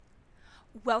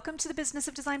Welcome to the Business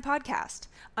of Design podcast.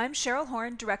 I'm Cheryl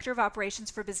Horn, Director of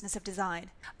Operations for Business of Design.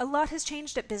 A lot has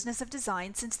changed at Business of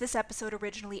Design since this episode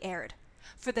originally aired.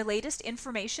 For the latest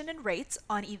information and rates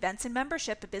on events and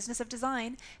membership at Business of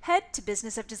Design, head to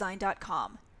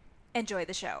businessofdesign.com. Enjoy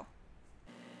the show.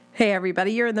 Hey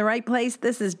everybody, you're in the right place.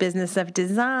 This is Business of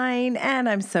Design, and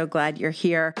I'm so glad you're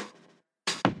here.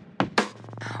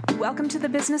 Welcome to the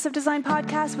Business of Design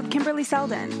podcast with Kimberly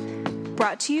Selden.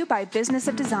 Brought to you by Business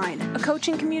of Design, a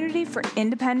coaching community for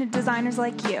independent designers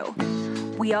like you.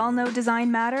 We all know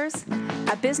design matters.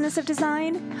 At Business of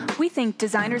Design, we think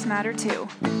designers matter too.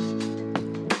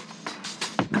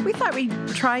 We thought we'd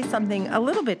try something a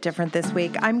little bit different this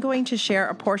week. I'm going to share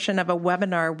a portion of a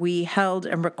webinar we held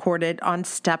and recorded on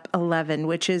Step 11,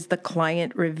 which is the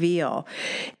client reveal.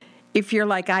 If you're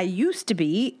like I used to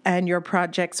be and your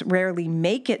projects rarely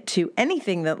make it to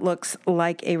anything that looks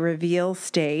like a reveal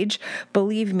stage,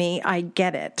 believe me, I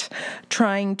get it.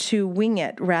 Trying to wing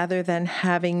it rather than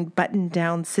having buttoned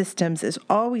down systems is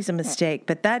always a mistake,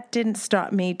 but that didn't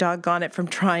stop me, doggone it, from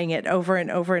trying it over and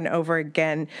over and over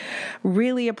again,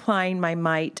 really applying my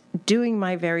might, doing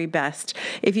my very best.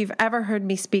 If you've ever heard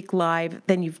me speak live,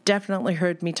 then you've definitely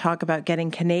heard me talk about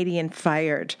getting Canadian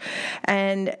fired.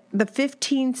 And the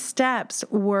 15 steps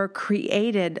were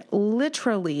created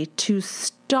literally to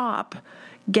stop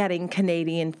getting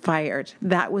Canadian fired.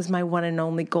 That was my one and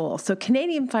only goal. So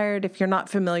Canadian fired, if you're not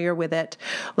familiar with it,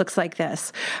 looks like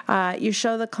this. You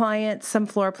show the client some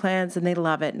floor plans and they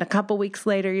love it. And a couple weeks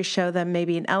later, you show them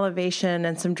maybe an elevation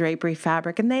and some drapery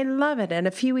fabric and they love it. And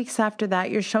a few weeks after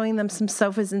that, you're showing them some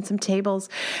sofas and some tables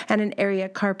and an area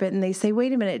carpet. And they say,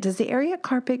 wait a minute, does the area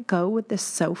carpet go with the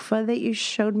sofa that you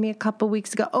showed me a couple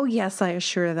weeks ago? Oh, yes, I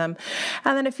assure them.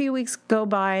 And then a few weeks go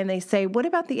by and they say, what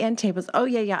about the end tables? Oh,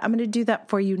 yeah, I'm going to do that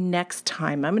for you next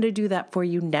time. I'm going to do that for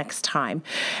you next time.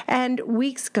 And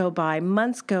weeks go by,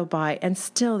 months go by, and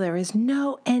still there is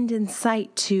no end in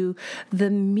sight to the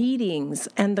meetings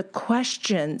and the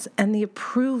questions and the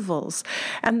approvals.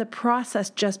 And the process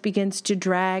just begins to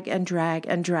drag and drag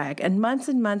and drag. And months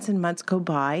and months and months go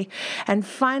by. And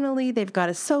finally, they've got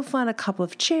a sofa and a couple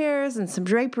of chairs and some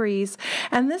draperies.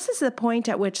 And this is the point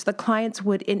at which the clients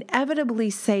would inevitably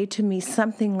say to me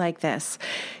something like this: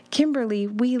 Kimberly,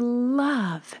 we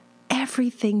love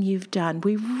everything you've done.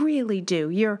 We really do.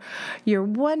 You're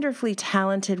wonderfully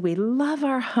talented. We love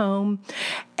our home.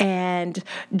 And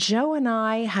Joe and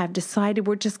I have decided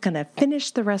we're just going to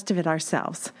finish the rest of it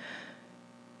ourselves.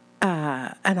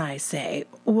 And I say,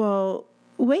 well,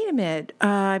 wait a minute,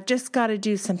 I've just got to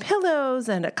do some pillows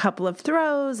and a couple of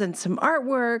throws and some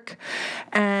artwork.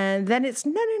 And then it's,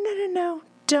 no.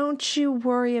 Don't you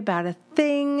worry about a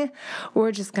thing.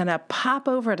 We're just going to pop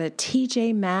over to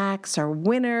TJ Maxx or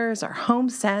Winners or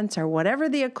HomeSense or whatever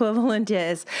the equivalent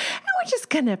is, and we're just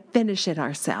going to finish it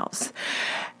ourselves.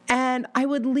 And I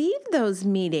would leave those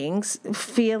meetings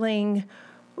feeling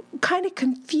kind of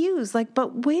confused, like,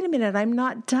 but wait a minute, I'm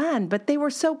not done. But they were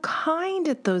so kind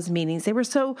at those meetings. They were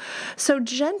so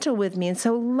gentle with me and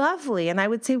so lovely. And I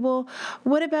would say, well,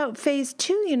 what about phase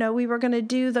 2? We were going to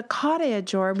do the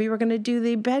cottage or we were going to do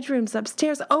the bedrooms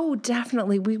upstairs. Oh,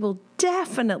 definitely. We will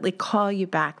definitely call you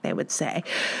back, they would say.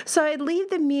 So I'd leave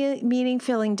the meeting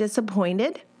feeling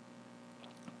disappointed,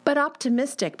 but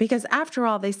optimistic, because after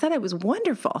all, they said I was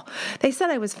wonderful. They said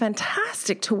I was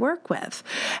fantastic to work with.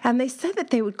 And they said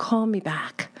that they would call me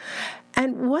back.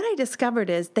 And what I discovered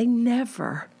is they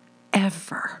never,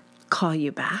 ever call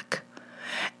you back.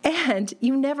 And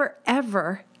you never,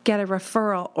 ever get a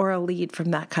referral or a lead from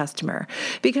that customer,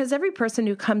 because every person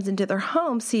who comes into their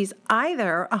home sees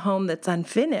either a home that's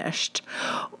unfinished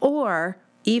or,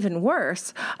 even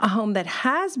worse, a home that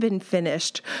has been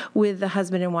finished with the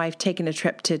husband and wife taking a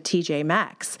trip to TJ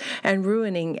Maxx and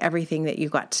ruining everything that you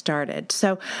got started.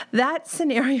 So that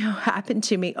scenario happened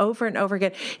to me over and over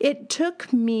again. It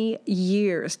took me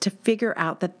years to figure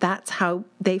out that that's how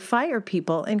they fire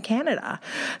people in Canada.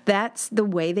 That's the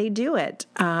way they do it.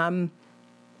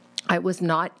 I was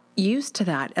not used to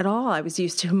that at all. I was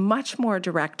used to a much more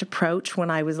direct approach when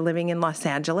I was living in Los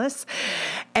Angeles.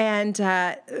 And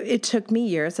it took me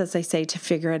years, as I say, to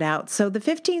figure it out. So the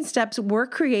 15 steps were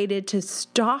created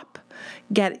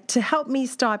to help me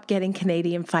stop getting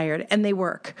Canadian fired. And they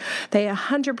work. They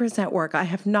 100% work. I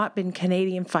have not been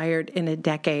Canadian fired in a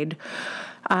decade.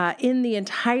 In the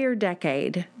entire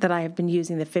decade that I have been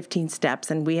using the 15 steps,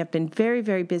 and we have been very,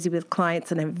 very busy with clients,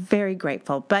 and I'm very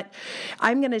grateful. But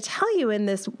I'm going to tell you in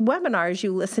this webinar, as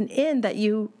you listen in, that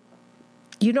you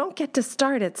you don't get to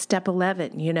start at step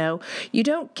 11, you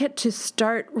don't get to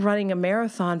start running a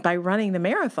marathon by running the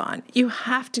marathon. You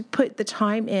have to put the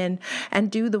time in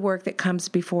and do the work that comes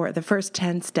before. The first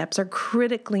 10 steps are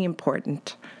critically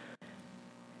important.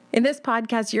 In this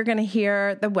podcast, you're going to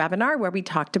hear the webinar where we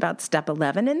talked about step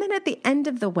 11. And then at the end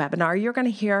of the webinar, you're going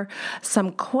to hear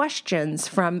some questions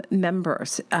from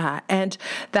members. And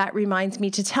that reminds me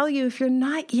to tell you, if you're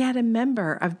not yet a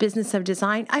member of Business of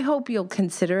Design, I hope you'll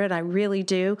consider it. I really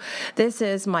do. This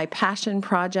is my passion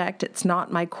project. It's not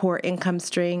my core income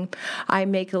stream. I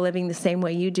make a living the same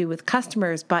way you do with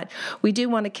customers, but we do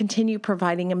want to continue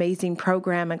providing amazing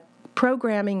programming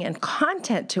and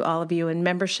content to all of you, and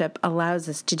membership allows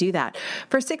us to do that.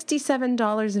 For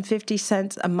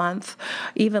 $67.50 a month,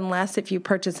 even less if you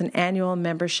purchase an annual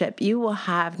membership, you will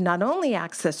have not only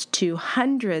access to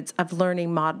hundreds of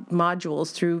learning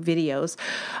modules through videos,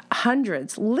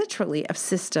 hundreds literally of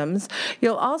systems.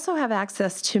 You'll also have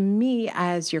access to me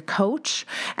as your coach,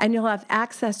 and you'll have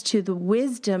access to the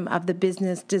wisdom of the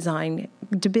Business of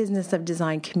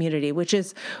Design community, which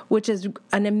is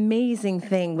an amazing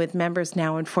thing with members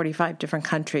now in 45 different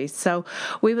countries. So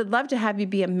we would love to have you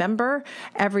be a member.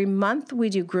 Every month we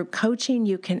do group coaching.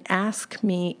 You can ask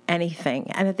me anything.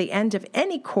 And at the end of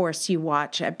any course you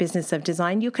watch at Business of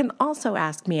Design, you can also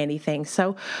ask me anything.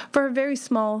 So for a very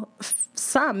small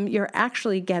sum, you're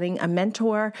actually getting a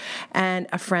mentor and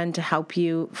a friend to help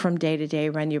you from day to day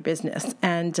run your business.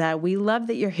 And we love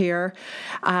that you're here.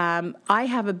 I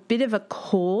have a bit of a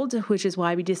cold, which is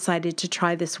why we decided to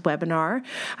try this webinar.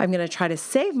 I'm going to try to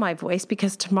save my voice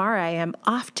because tomorrow I am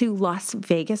off to Las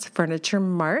Vegas Furniture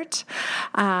Market.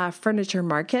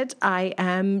 I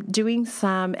am doing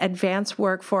some advanced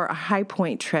work for a High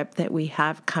Point trip that we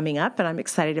have coming up, and I'm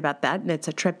excited about that. And it's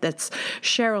a trip that's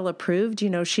Cheryl approved.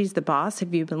 She's the boss.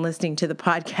 If you've been listening to the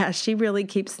podcast, she really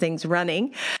keeps things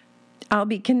running. I'll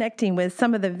be connecting with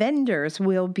some of the vendors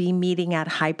we'll be meeting at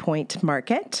High Point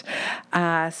Market.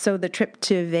 So the trip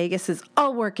to Vegas is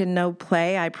all work and no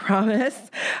play, I promise.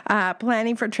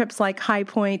 Planning for trips like High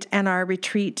Point and our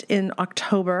retreat in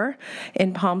October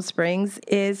in Palm Springs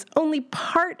is only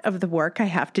part of the work I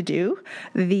have to do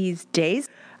these days.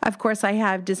 Of course, I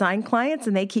have design clients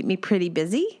and they keep me pretty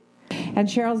busy. And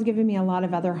Cheryl's given me a lot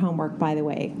of other homework, by the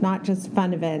way, not just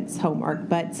fun events homework,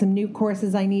 but some new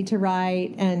courses I need to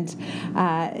write and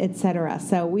etc.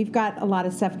 So we've got a lot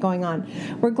of stuff going on.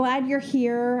 We're glad you're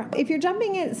here. If you're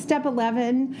jumping at step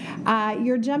 11,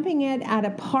 you're jumping it at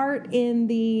a part in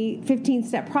the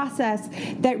 15-step process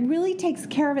that really takes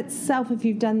care of itself if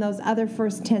you've done those other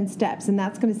first 10 steps. And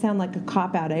that's going to sound like a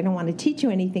cop-out. I don't want to teach you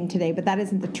anything today, but that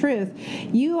isn't the truth.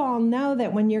 You all know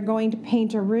that when you're going to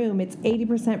paint a room, it's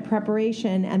 80% preparation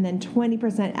and then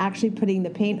 20% actually putting the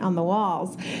paint on the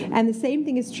walls. And the same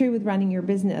thing is true with running your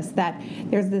business, that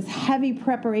there's this heavy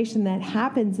preparation that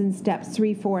happens in steps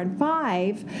 3, 4, and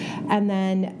 5, and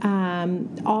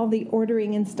then all the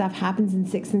ordering and stuff happens in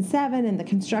 6 and 7, and the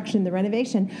construction, the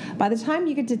renovation. By the time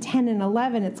you get to 10 and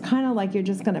 11, it's kind of like you're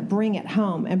just going to bring it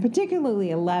home, and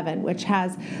particularly 11, which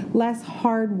has less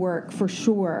hard work for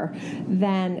sure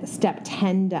than step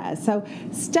 10 does. So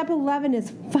step 11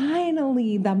 is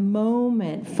finally the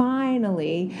moment,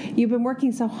 finally, you've been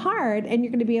working so hard and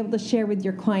you're going to be able to share with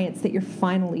your clients that you're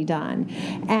finally done.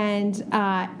 And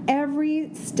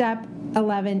every step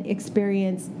 11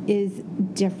 experience is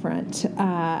different.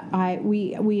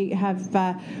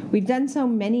 We've done so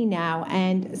many now,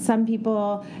 and some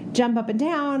people jump up and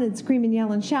down and scream and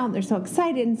yell and shout, and they're so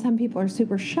excited, and some people are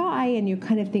super shy, and you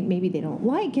kind of think maybe they don't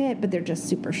like it, but they're just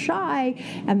super shy,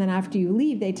 and then after you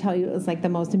leave, they tell you it was like the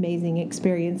most amazing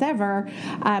experience ever.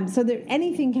 So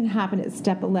anything can happen at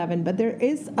step 11, but there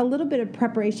is a little bit of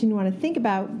preparation you want to think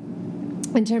about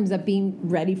in terms of being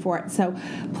ready for it. So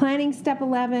planning step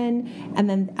 11, and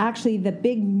then actually the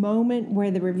big moment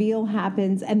where the reveal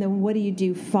happens, and then what do you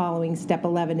do following step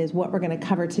 11 is what we're going to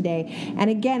cover today. And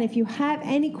again, if you have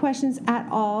any questions at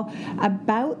all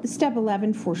about step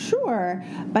 11 for sure,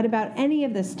 but about any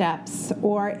of the steps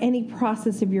or any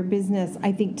process of your business,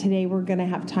 I think today we're going to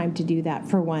have time to do that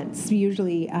for once.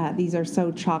 Usually these are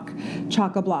so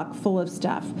chock-a-block full of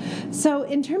stuff. So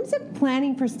in terms of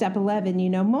planning for step 11,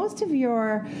 most of your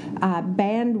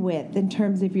bandwidth in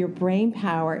terms of your brain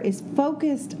power is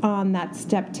focused on that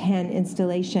step 10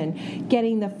 installation,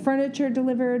 getting the furniture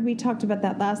delivered. We talked about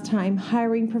that last time,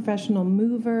 hiring professional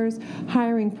movers,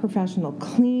 hiring professional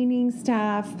cleaning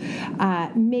staff,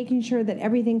 making sure that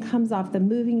everything comes off the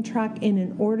moving truck in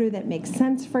an order that makes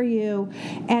sense for you,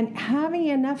 and having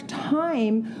enough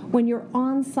time when you're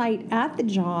on site at the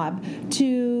job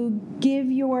to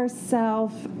give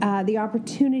yourself the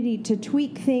opportunity to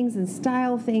tweak things and stuff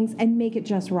style things, and make it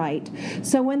just right.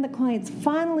 So when the clients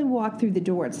finally walk through the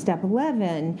door at step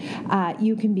 11,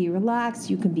 you can be relaxed,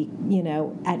 you can be,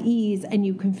 at ease, and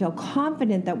you can feel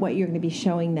confident that what you're going to be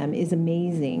showing them is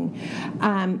amazing.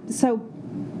 So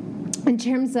in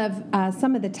terms of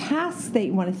some of the tasks that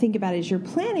you want to think about as you're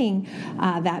planning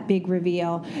that big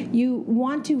reveal, you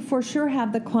want to for sure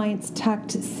have the clients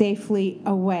tucked safely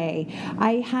away.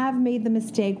 I have made the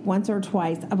mistake once or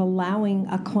twice of allowing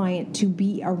a client to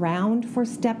be around for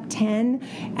step 10,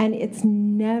 and it's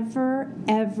never,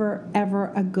 ever,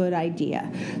 ever a good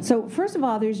idea. So first of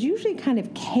all, there's usually kind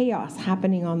of chaos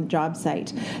happening on the job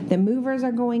site. The movers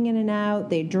are going in and out.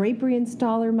 The drapery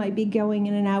installer might be going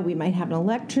in and out. We might have an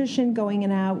electrician going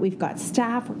in and out. We've got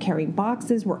staff. We're carrying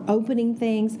boxes. We're opening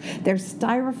things. There's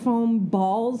styrofoam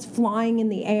balls flying in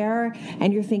the air,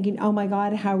 and you're thinking, oh my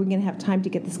God, how are we going to have time to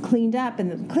get this cleaned up?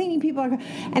 And the cleaning people are...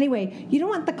 Anyway, you don't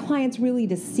want the clients really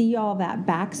to see all that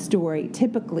backstory,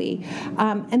 typically.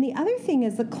 And the other thing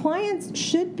is the clients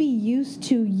should be used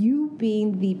to you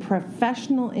being the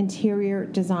professional interior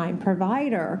design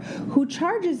provider who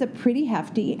charges a pretty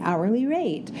hefty hourly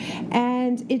rate.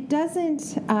 And it doesn't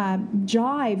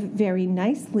jive very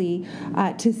nicely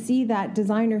to see that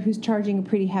designer who's charging a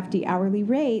pretty hefty hourly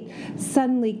rate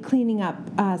suddenly cleaning up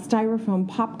styrofoam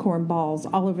popcorn balls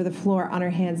all over the floor on her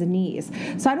hands and knees.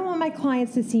 So I don't want my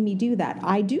clients to see me do that.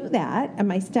 I do that, and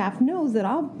my staff knows that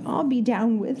I'll be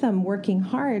down with them working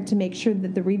hard to make sure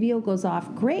that the reveal goes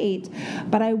off great,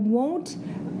 but I won't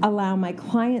allow my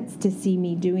clients to see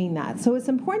me doing that. So it's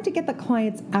important to get the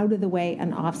clients out of the way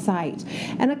and off site.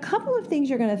 And a couple of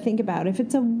things you're going to think about. If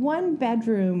it's a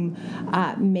one-bedroom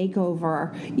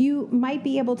makeover, you might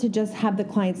be able to just have the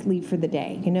clients leave for the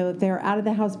day. If they're out of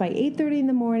the house by 8:30 in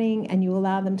the morning and you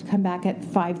allow them to come back at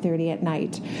 5:30 at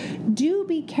night. Do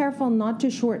be careful not to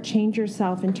shortchange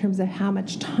yourself in terms of how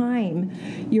much time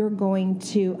you're going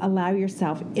to allow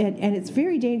yourself. And it's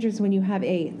very dangerous when you have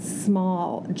a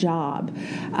small job.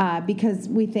 Because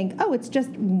we think, oh, it's just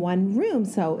one room,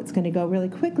 so it's going to go really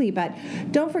quickly. But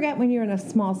don't forget, when you're in a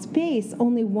small space,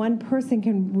 only one person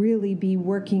can really be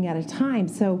working at a time.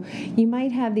 So you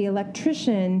might have the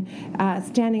electrician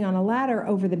standing on a ladder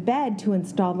over the bed to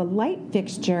install the light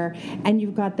fixture, and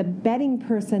you've got the bedding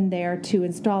person there to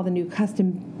install the new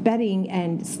custom bedding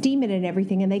and steam it and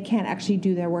everything, and they can't actually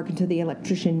do their work until the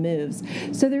electrician moves.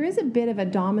 So there is a bit of a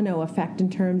domino effect in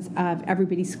terms of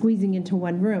everybody squeezing into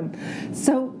one room.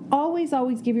 So always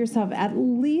give yourself at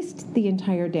least the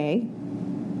entire day.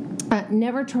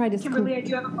 Never try to... Kimberly, I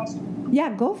do have a question.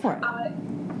 Yeah, go for it.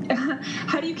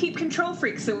 How do you keep control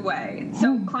freaks away?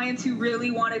 So clients who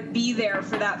really want to be there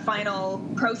for that final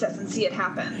process and see it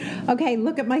happen. Okay,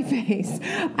 look at my face.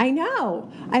 I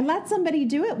know. I let somebody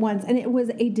do it once, and it was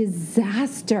a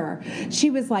disaster. She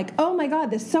was like, oh my God,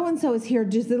 this so-and-so is here.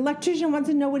 Just the electrician wants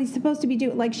to know what he's supposed to be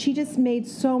doing. Like, she just made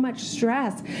so much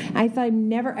stress. I thought I'm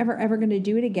never, ever going to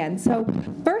do it again. So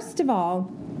first of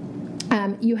all,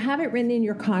 you have it written in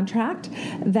your contract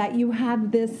that you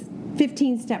have this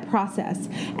 15-step process.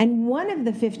 And one of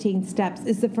the 15 steps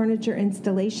is the furniture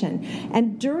installation.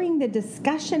 And during the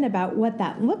discussion about what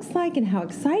that looks like and how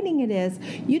exciting it is,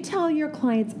 you tell your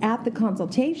clients at the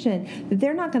consultation that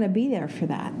they're not going to be there for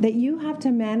that, that you have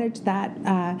to manage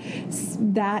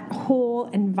that whole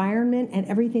environment and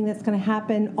everything that's going to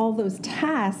happen, all those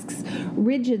tasks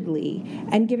rigidly,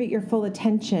 and give it your full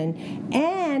attention.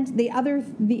 And the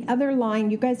other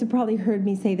line, you guys have probably heard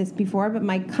me say this before, but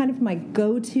my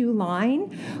go-to line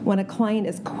when a client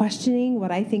is questioning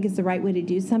what I think is the right way to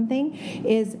do something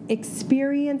is,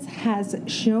 experience has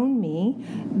shown me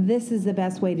this is the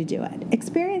best way to do it.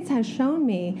 Experience has shown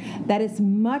me that it's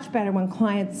much better when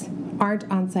clients aren't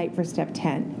on site for step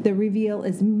 10. The reveal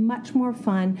is much more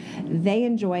fun. They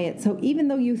enjoy it. So even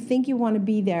though you think you want to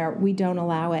be there, we don't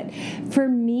allow it. For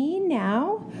me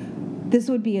now, this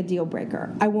would be a deal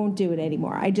breaker. I won't do it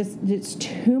anymore. It's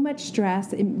too much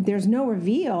stress. There's no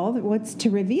reveal. What's to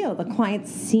reveal? The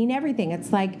client's seen everything.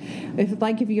 It's like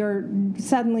if you're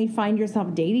suddenly find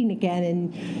yourself dating again,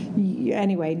 and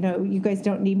anyway, no, you guys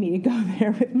don't need me to go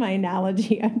there with my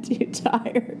analogy. I'm too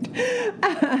tired.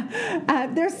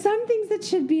 There's some things that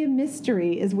should be a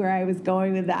mystery, is where I was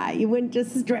going with that. You wouldn't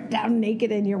just strip down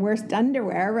naked in your worst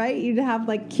underwear, right? You'd have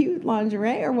like cute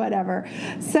lingerie or whatever.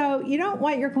 So you don't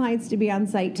want your clients to be on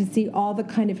site to see all the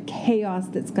kind of chaos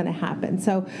that's going to happen.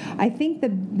 So I think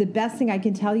the best thing I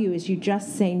can tell you is you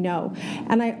just say no.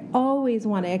 And I always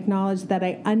want to acknowledge that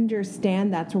I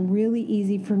understand that's really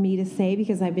easy for me to say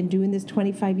because I've been doing this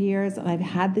 25 years and I've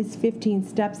had these 15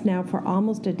 steps now for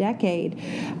almost a decade.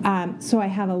 So I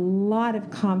have a lot of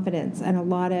confidence and a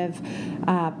lot of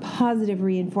positive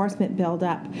reinforcement build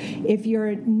up. If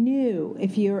you're new,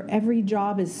 if every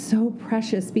job is so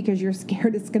precious because you're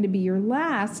scared it's going to be your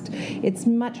last, it's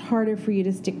much harder for you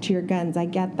to stick to your guns. I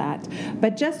get that.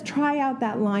 But just try out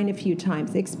that line a few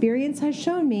times. Experience has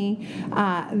shown me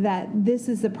that this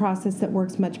is the process that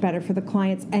works much better for the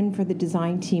clients and for the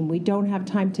design team. We don't have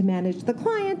time to manage the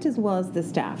client as well as the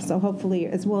staff, so hopefully,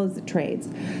 as well as the trades.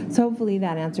 So hopefully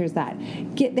that answers that.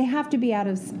 They have to be out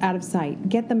of sight.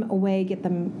 Get them away. Get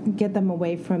them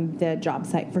away from the job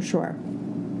site for sure.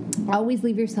 Always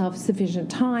leave yourself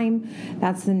sufficient time.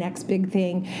 That's the next big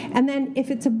thing. And then if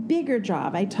it's a bigger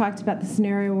job, I talked about the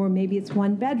scenario where maybe it's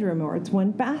one bedroom or it's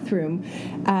one bathroom,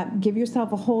 give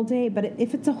yourself a whole day. But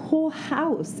if it's a whole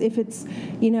house, if it's,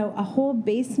 a whole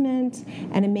basement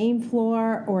and a main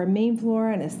floor or a main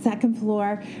floor and a second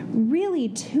floor, really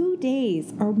 2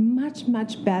 days are much,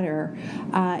 much better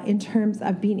in terms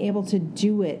of being able to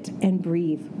do it and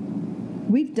breathe.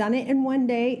 We've done it in 1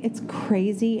 day. It's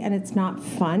crazy and it's not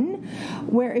fun.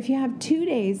 Where if you have 2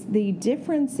 days, the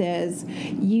difference is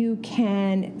you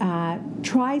can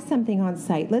try something on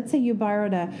site. Let's say you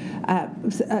borrowed a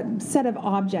set of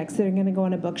objects that are going to go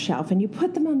on a bookshelf, and you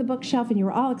put them on the bookshelf, and you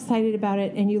were all excited about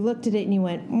it, and you looked at it and you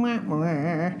went, wah,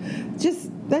 wah.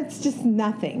 That's just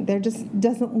nothing. There just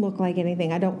doesn't look like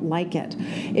anything. I don't like it.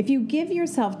 If you give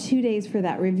yourself 2 days for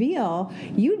that reveal,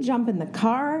 you jump in the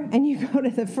car and you go to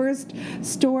the first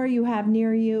store you have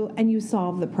near you and you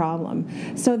solve the problem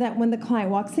so that when the client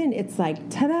walks in, it's like,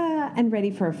 ta-da, and ready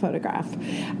for a photograph.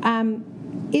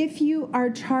 If you are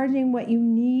charging what you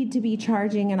need to be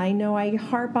charging, and I know I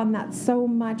harp on that so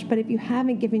much, but if you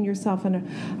haven't given yourself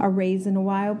a raise in a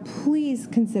while, please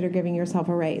consider giving yourself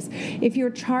a raise. If you're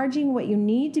charging what you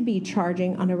need to be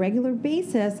charging on a regular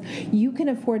basis, you can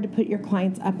afford to put your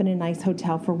clients up in a nice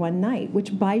hotel for one night,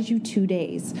 which buys you 2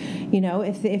 days.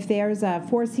 If there's a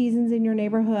Four Seasons in your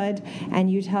neighborhood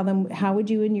and you tell them, how would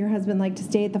you and your husband like to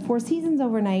stay at the Four Seasons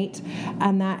overnight?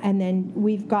 And then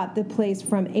we've got the place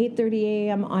from 8:30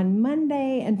 a.m. on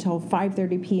Monday until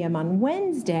 5:30 p.m. on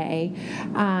Wednesday.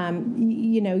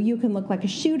 You can look like a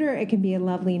shooter. It can be a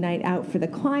lovely night out for the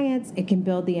clients. It can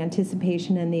build the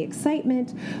anticipation and the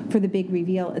excitement for the big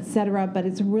reveal, etc. But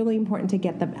it's really important to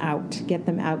get them out.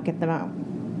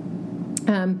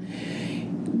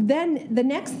 Then the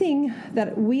next thing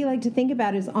that we like to think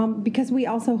about is because we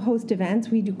also host events,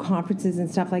 we do conferences and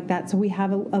stuff like that, so we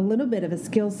have a little bit of a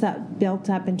skill set built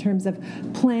up in terms of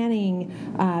planning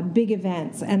big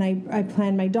events. And I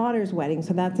planned my daughter's wedding,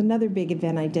 so that's another big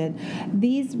event I did.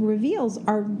 These reveals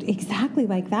are exactly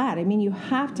like that. I mean, you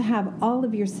have to have all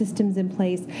of your systems in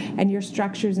place and your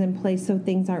structures in place so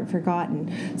things aren't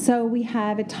forgotten. So we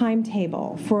have a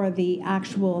timetable for the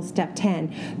actual step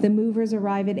 10. The movers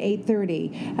arrive at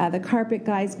 8:30. The carpet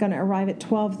guy's going to arrive at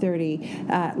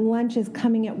 12:30. Lunch is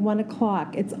coming at 1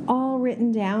 o'clock. It's all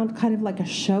written down, kind of like a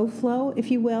show flow, if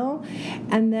you will.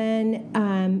 And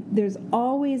then there's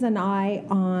always an eye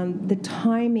on the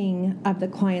timing of the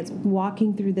clients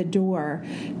walking through the door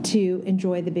to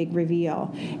enjoy the big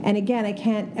reveal. And again, I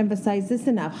can't emphasize this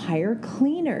enough. Hire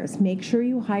cleaners. Make sure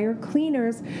you hire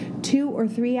cleaners 2 or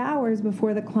 3 hours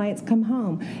before the clients come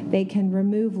home. They can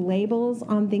remove labels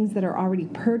on things that are already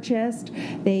purchased.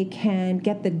 They can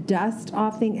get the dust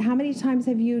off things. How many times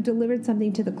have you delivered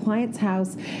something to the client's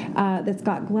house that's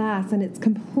got glass and it's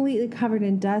completely covered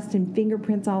in dust and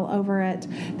fingerprints all over it?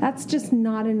 That's just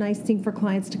not a nice thing for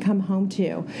clients to come home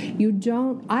to.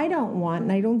 I don't want,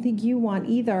 and I don't think you want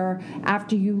either,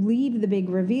 after you leave the big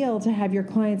reveal, to have your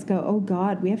clients go, oh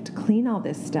God, we have to clean all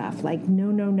this stuff. Like,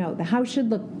 no. The house should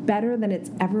look better than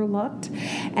it's ever looked.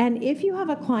 And if you have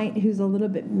a client who's a little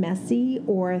bit messy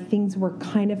or things were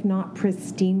kind of not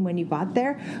pristine when you got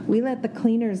there, we let the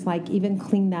cleaners even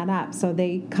clean that up. So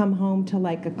they come home to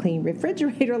like a clean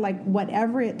refrigerator, like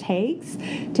whatever it takes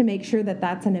to make sure that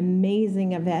that's an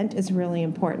amazing event is really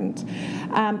important.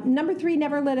 Number 3,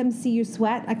 never let them see you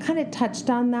sweat. I kind of touched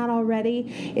on that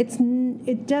already.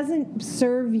 It doesn't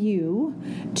serve you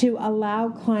to allow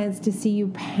clients to see you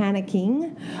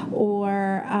panicking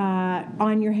or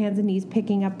on your hands and knees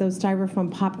picking up those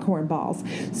styrofoam popcorn balls.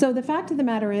 So the fact of the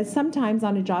matter is, sometimes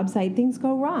on a job site, things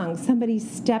go wrong. Somebody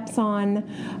steps on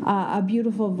a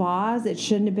beautiful vase. It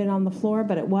shouldn't have been on the floor,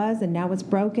 but it was. was and now it's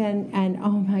broken, and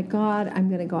oh my God, I'm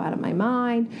going to go out of my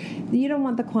mind. You don't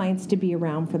want the clients to be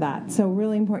around for that. So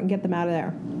really important, get them out of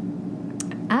there.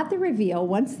 At the reveal,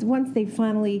 once they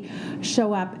finally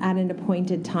show up at an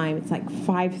appointed time, it's like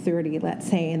 5:30, let's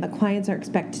say, and the clients are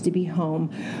expected to be home.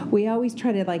 We always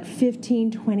try to, like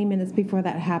 15, 20 minutes before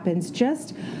that happens,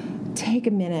 just take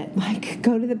a minute, like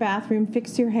go to the bathroom,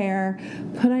 fix your hair,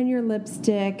 put on your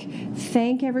lipstick,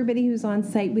 thank everybody who's on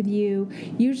site with you.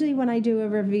 Usually when I do a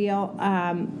reveal,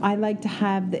 I like to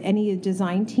have any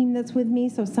design team that's with me.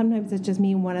 So sometimes it's just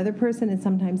me and one other person, and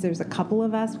sometimes there's a couple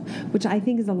of us, which I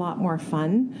think is a lot more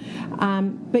fun.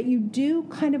 But you do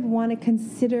kind of want to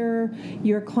consider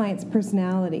your client's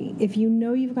personality. If you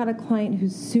know you've got a client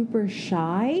who's super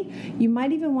shy, you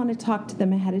might even want to talk to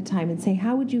them ahead of time and say,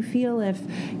 how would you feel if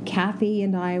Kathy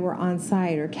and I were on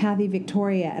site, or Kathy,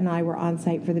 Victoria, and I were on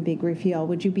site for the big reveal?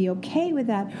 Would you be okay with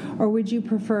that, or would you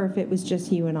prefer if it was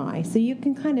just you and I? So you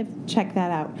can kind of check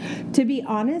that out. To be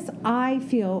honest, I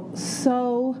feel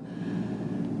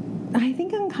I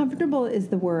think uncomfortable is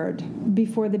the word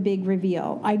before the big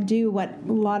reveal. I do what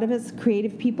a lot of us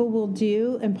creative people will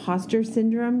do, imposter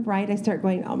syndrome, right? I start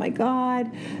going, oh my God,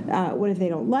 what if they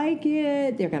don't like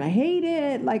it? They're going to hate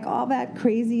it. Like all that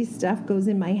crazy stuff goes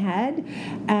in my head.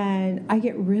 And I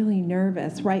get really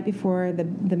nervous right before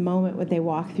the moment when they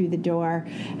walk through the door.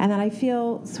 And then I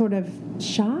feel sort of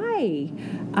shy,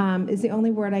 is the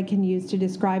only word I can use to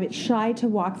describe it. Shy to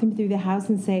walk them through the house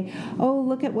and say, oh,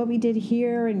 look at what we did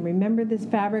here, and remember this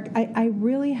fabric. I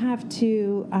really have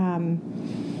to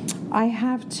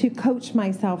coach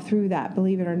myself through that,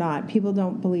 believe it or not. People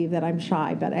don't believe that I'm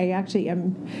shy, but I actually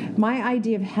am. My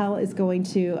idea of hell is going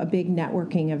to a big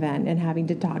networking event and having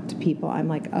to talk to people. I'm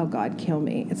like, oh God, kill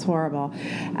me. It's horrible.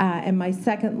 And my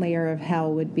second layer of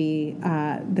hell would be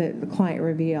the client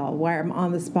reveal, where I'm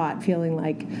on the spot feeling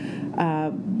like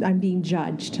I'm being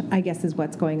judged, I guess is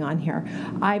what's going on here.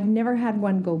 I've never had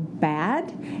one go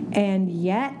bad, and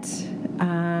yet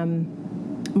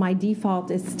my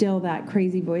default is still that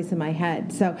crazy voice in my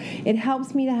head. So it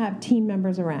helps me to have team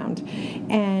members around.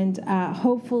 And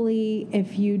hopefully,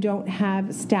 if you don't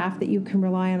have staff that you can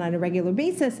rely on a regular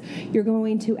basis, you're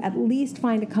going to at least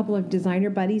find a couple of designer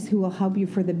buddies who will help you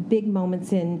for the big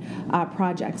moments in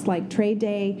projects like trade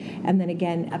day, and then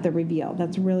again at the reveal.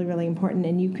 That's really, really important,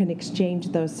 and you can exchange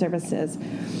those services.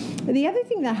 The other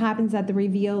thing that happens at the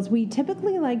reveals, we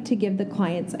typically like to give the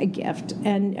clients a gift.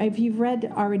 And if you've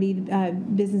read already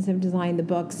Business of Design, the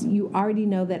books, you already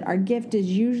know that our gift is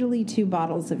usually 2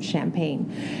 bottles of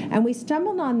champagne. And we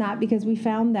stumbled on that because we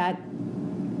found that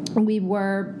we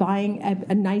were buying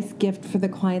a nice gift for the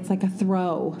clients, like a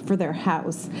throw for their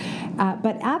house.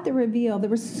 But at the reveal, there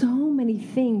were so many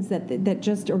things that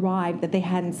just arrived that they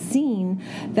hadn't seen,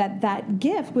 that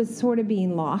gift was sort of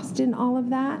being lost in all of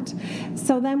that.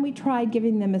 So then we tried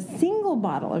giving them a single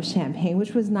bottle of champagne,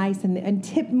 which was nice.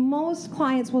 And most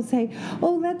clients will say,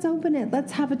 oh, let's open it.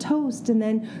 Let's have a toast. And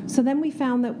then we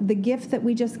found that the gift that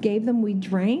we just gave them, we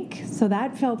drank. So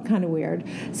that felt kind of weird.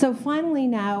 So finally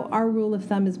now, our rule of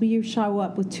thumb is we show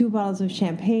up with 2 bottles of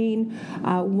champagne.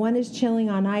 One is chilling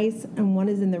on ice and one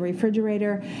is in the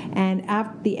refrigerator. And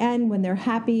at the end, when they're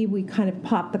happy, we kind of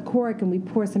pop the cork and we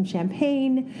pour some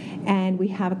champagne and we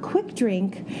have a quick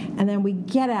drink, and then we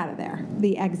get out of there,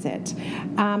 the exit.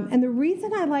 And the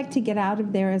reason I like to get out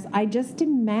of there is I just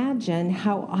imagine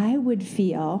how I would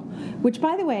feel, which,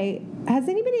 by the way, has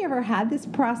anybody ever had this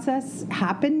process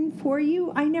happen for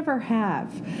you? I never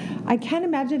have. I can't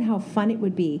imagine how fun it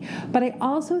would be. But I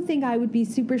also think I would be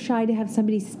super shy to have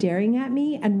somebody staring at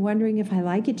me and wondering if I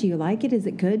like it. Do you like it? Is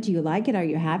it good? Do you like it? Are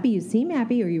you happy? You seem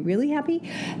happy. Are you really happy?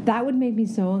 That would make me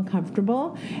so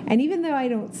uncomfortable. And even though I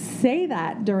don't say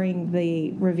that during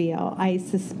the reveal, I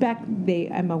suspect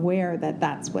I'm aware that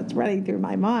that's what's running through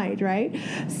my mind, right?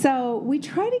 So we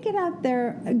try to get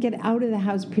out of the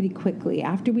house pretty quickly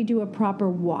after we do a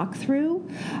proper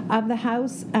walkthrough of the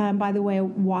house. By the way,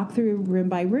 walk through room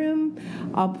by room.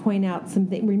 I'll point out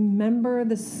something. Remember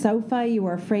the sofa. You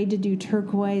were afraid to do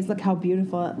turquoise. Look how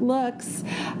beautiful it looks.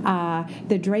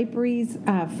 The draperies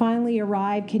finally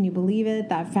arrived. Can you believe it?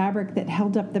 That fabric that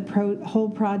held up the whole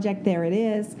project, there it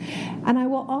is. And I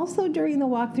will also, during the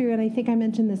walkthrough, and I think I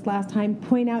mentioned this last time,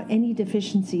 point out any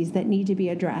deficiencies that need to be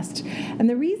addressed. And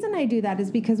the reason I do that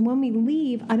is because when we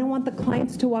leave, I don't want the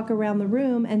clients to walk around the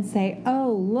room and say,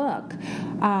 oh, look,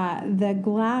 the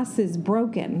glass glass is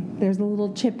broken. There's a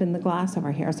little chip in the glass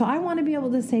over here. So I want to be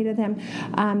able to say to them,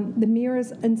 the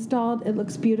mirror's installed. It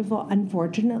looks beautiful.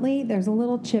 Unfortunately, there's a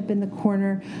little chip in the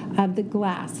corner of the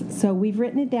glass. So we've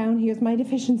written it down. Here's my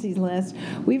deficiencies list.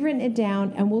 We've written it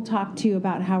down, and we'll talk to you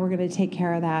about how we're going to take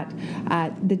care of that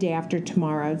the day after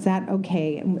tomorrow. Is that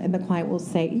okay? And the client will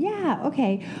say, yeah,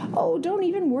 okay. Oh, don't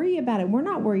even worry about it. We're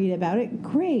not worried about it.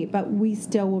 Great. But we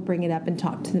still will bring it up and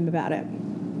talk to them about it.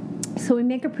 So we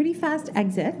make a pretty fast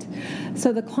exit,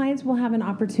 so the clients will have an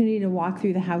opportunity to walk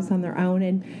through the house on their own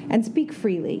and speak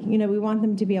freely. You know, we want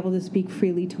them to be able to speak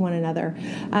freely to one another.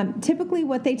 Typically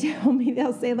what they tell me,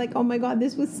 they'll say like, oh my God,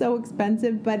 this was so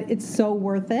expensive, but it's so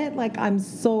worth it. Like, I'm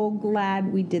so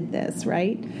glad we did this,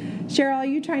 right? Cheryl, are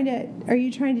you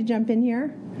trying to jump in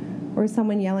here? Or is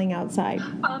someone yelling outside?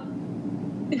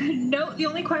 No, the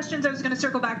only questions I was going to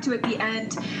circle back to at the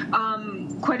end,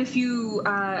 quite a few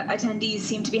attendees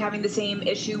seem to be having the same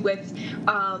issue with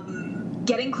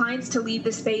getting clients to leave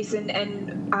the space,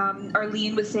 and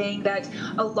Arlene was saying that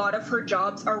a lot of her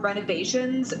jobs are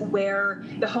renovations where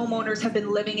the homeowners have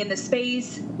been living in the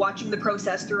space, watching the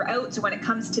process throughout, so when it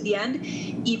comes to the end,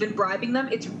 even bribing them,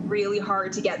 it's really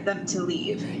hard to get them to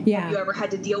leave. Yeah. Have you ever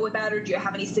had to deal with that, or do you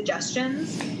have any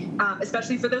suggestions?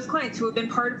 Especially for those clients who have been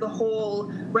part of the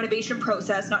whole renovation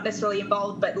process, not necessarily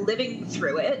involved, but living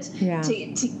through it,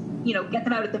 to get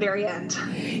them out at the very end.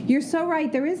 You're so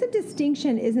right. There is a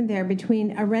distinction, isn't there,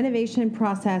 between a renovation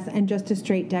process and just a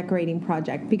straight decorating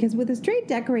project? Because with a straight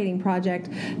decorating project,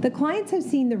 the clients have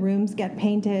seen the rooms get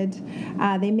painted.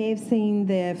 They may have seen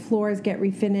the floors get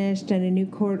refinished and a new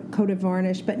coat of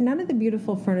varnish, but none of the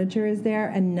beautiful furniture is there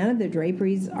and none of the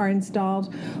draperies are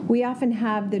installed. We often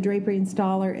have the drapery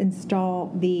installer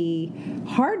install the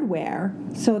hardware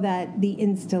so that the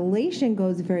installation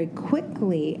goes very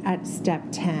quickly at step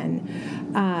 10.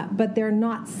 But they're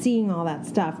not seeing all that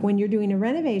stuff. When you're doing a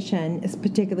renovation, it's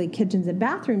particularly kitchens and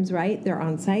bathrooms, right? They're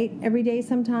on site every day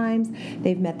sometimes.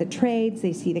 They've met the trades.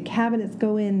 They see the cabinets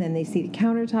go in, then they see the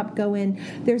countertop go in.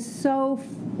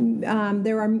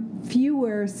 There are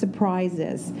fewer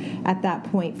surprises at that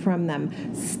point from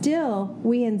them. Still,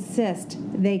 we insist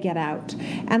they get out.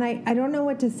 And I don't know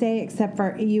what to say except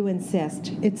for you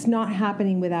insist. It's not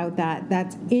happening without that.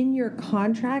 That's in your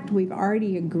contract. We've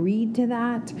already agreed to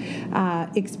that.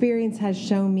 Experience has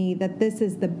shown me that this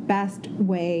is the best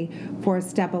way for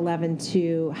Step 11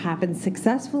 to happen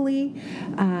successfully.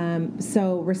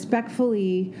 So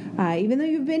respectfully, even though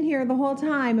you've been here the whole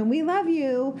time and we love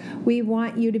you, we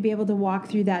want you to be able to walk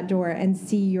through that door and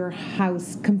see your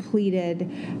house completed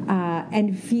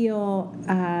and feel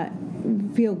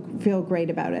great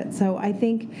about it. So I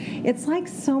think it's like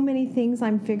so many things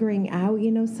I'm figuring out.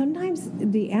 You know, sometimes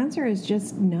the answer is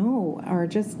just no, or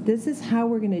just this is how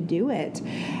we're going to do it.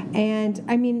 And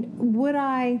I mean,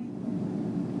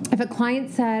 if a client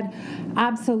said,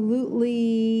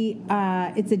 absolutely,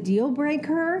 it's a deal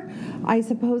breaker, I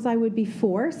suppose I would be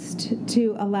forced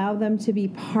to allow them to be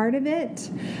part of it.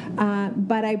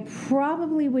 But I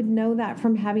probably would know that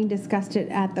from having discussed it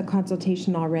at the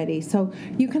consultation already. So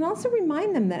you can also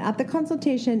remind them that at the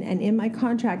consultation and in my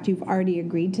contract, you've already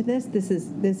agreed to this. This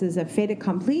is a fait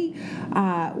accompli.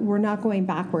 We're not going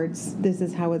backwards. This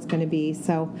is how it's going to be.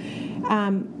 So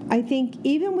I think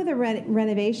even with a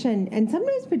renovation, and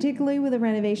sometimes particularly with a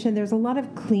renovation, there's a lot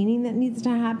of cleaning that needs to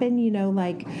happen, you know,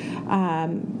 like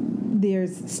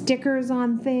there's stickers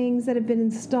on things that have been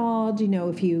installed. You know,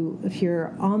 if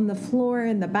you're on the floor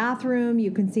in the bathroom,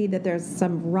 you can see that there's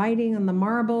some writing on the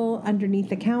marble underneath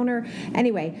the counter.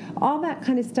 Anyway, all that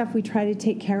kind of stuff we try to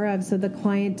take care of so the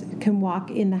client can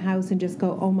walk in the house and just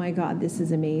go, oh my God, this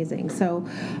is amazing. So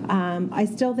I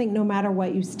still think no matter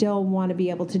what, you still want to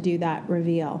be able to do that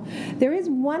reveal. There is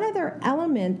one other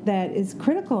element that is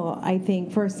critical, I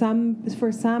think, for some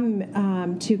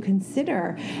to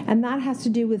consider, and that has to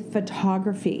do with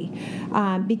photography.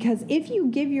 Because if you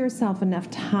give yourself enough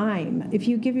time, if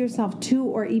you give yourself 2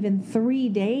 or even 3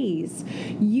 days,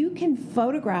 you can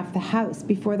photograph the house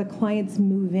before the clients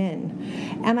move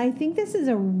in. And I think this is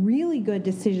a really good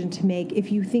decision to make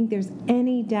if you think there's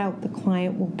any doubt the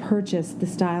client will purchase the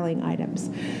styling items.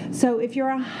 So if you're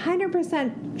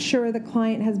 100% sure the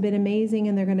client has been amazing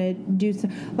and they're going to do so,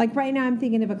 like right now I'm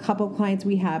thinking of a couple clients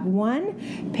we have.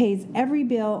 One pays every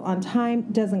bill on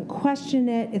time, doesn't question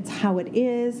it. It's how it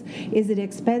is. Is it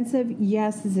expensive?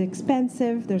 Yes, it's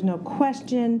expensive. There's no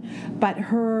question. But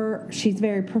she's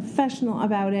very professional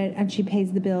about it, and she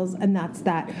pays the bills, and that's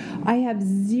that. I have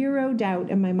zero doubt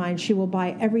in my mind she will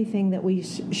buy everything that we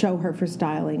show her for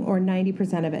styling, or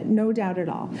 90% of it. No doubt at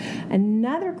all.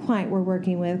 Another client we're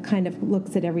working with kind of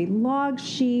looks at every log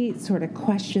sheet, sort of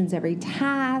questions every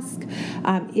task,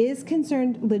 is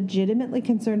legitimately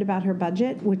concerned about her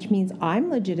budget, which means I'm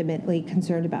legitimately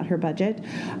concerned about her budget.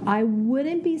 I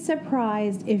wouldn't be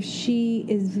surprised if she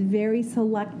is very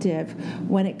selective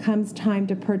when it comes time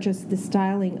to purchase the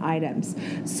styling items.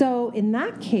 So in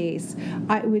that case,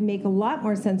 it would make a lot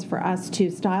more sense for us to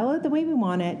style it the way we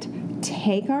want it,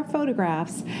 take our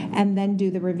photographs, and then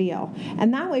do the reveal.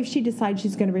 And that way, if she decides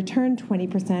she's going to return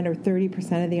 20% or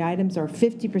 30% of the items or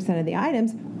 50% of the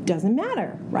items, doesn't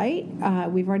matter, right?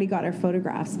 We've already got our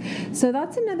photographs. So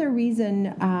that's another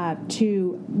reason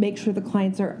to make sure the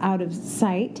clients are out of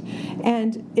sight.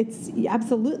 And it's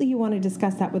absolutely, you want to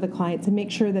discuss that with the clients and make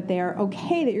sure that they are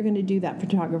okay that you're going to do that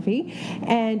photography.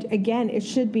 And again, it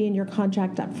should be in your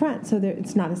contract up front so that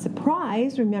it's not a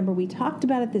surprise. Remember, we talked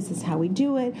about it. This is how we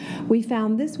do it. We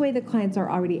found this way the clients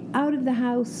are already out of the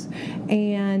house,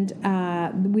 and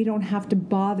we don't have to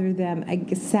bother them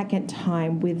a second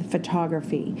time with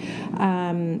photography.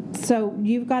 So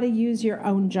you've got to use your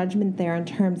own judgment there in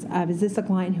terms of, is this a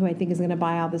client who I think is going to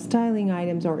buy all the styling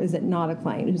items, or is it not a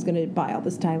client who's going to buy all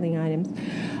the styling items?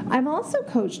 I've also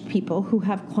coached people who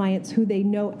have clients who they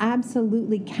know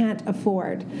absolutely can't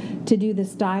afford to do the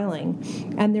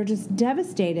styling, and they're just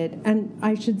devastated. And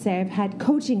I should say I've had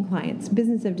coaching clients,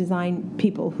 Business of Design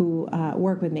people who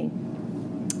work with me.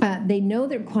 They know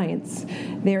their clients,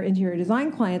 their interior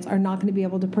design clients, are not going to be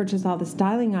able to purchase all the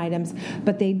styling items,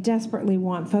 but they desperately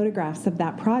want photographs of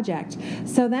that project.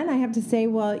 So then I have to say,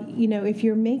 well, if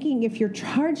you're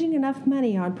charging enough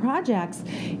money on projects,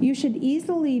 you should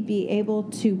easily be able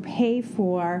to pay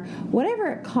for whatever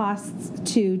it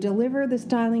costs to deliver the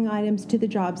styling items to the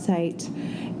job site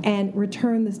and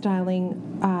return the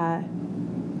styling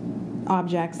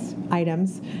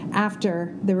items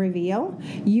after the reveal.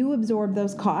 You absorb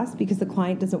those costs because the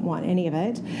client doesn't want any of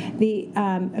it.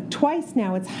 Twice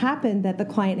now it's happened that the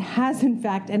client has in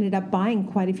fact ended up buying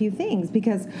quite a few things,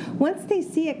 because once they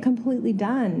see it completely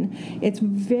done, it's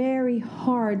very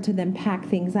hard to then pack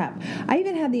things up. I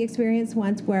even had the experience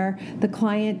once where the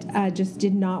client just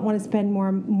did not want to spend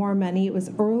more money. It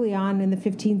was early on in the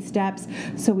 15 steps,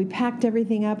 so we packed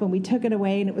everything up and we took it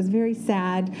away, and it was very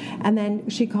sad. And then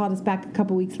she called us back a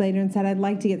couple weeks later and said, I'd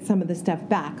like to get some of the stuff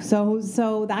back.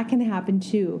 So that can happen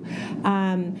too.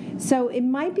 So it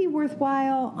might be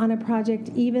worthwhile on a project,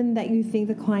 even that you think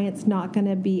the client's not going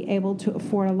to be able to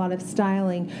afford a lot of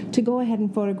styling, to go ahead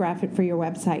and photograph it for your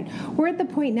website. We're at the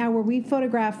point now where we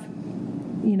photograph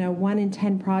 1 in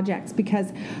 10 projects,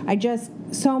 because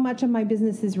so much of my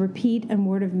business is repeat and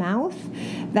word of mouth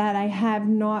that I have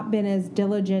not been as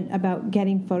diligent about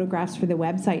getting photographs for the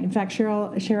website. In fact,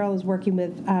 Cheryl is working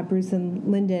with Bruce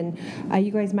and Lyndon.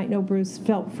 You guys might know Bruce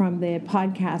Philp from the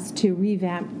podcast, to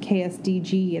revamp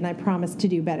KSDG, and I promise to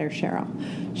do better, Cheryl.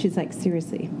 She's like,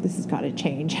 seriously, this has got to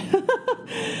change.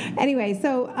 Anyway,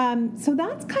 so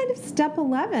that's kind of step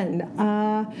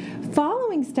 11.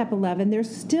 Following step 11,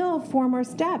 there's still 4 more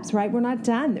steps, right? We're not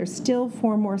done. There's still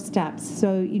 4 more steps.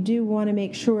 So you do want to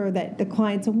make sure that the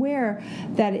client's aware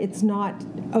that it's not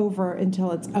over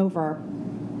until it's over.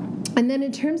 And then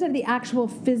in terms of the actual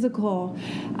physical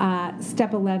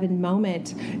step 11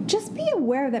 moment, just be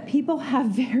aware that people have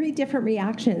very different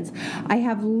reactions. I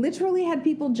have literally had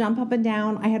people jump up and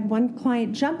down. I had one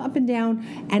client jump up and down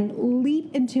and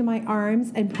leap into my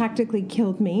arms and practically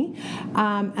killed me.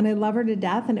 And I love her to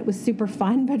death, and it was super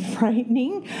fun but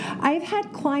frightening. I've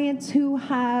had clients who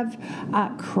have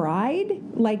cried,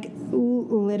 like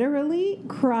literally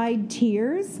cried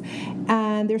tears,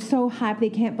 and they're so happy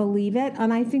they can't believe it.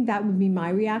 And I think that would be my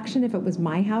reaction if it was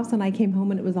my house and I came home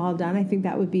and it was all done. I think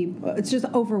that would be, it's just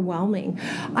overwhelming.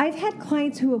 I've had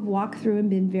clients who have walked through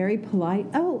and been very polite.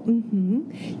 Oh,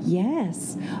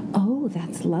 yes. Oh,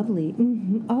 that's lovely.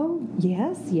 Oh,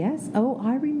 yes. Oh,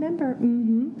 I remember.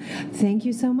 Thank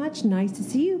you so much. Nice to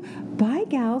see you. Bye,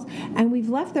 gals. And we've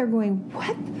left there going,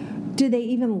 what? Do they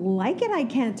even like it? I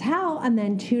can't tell. And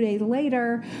then 2 days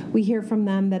later, we hear from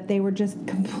them that they were just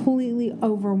completely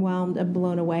overwhelmed and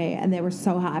blown away, and they were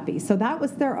so happy. So that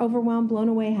was their overwhelmed, blown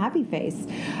away, happy face.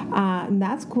 And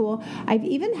that's cool. I've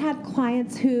even had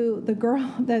clients who, the girl,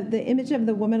 the image of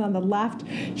the woman on the left,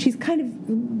 she's kind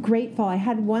of grateful. I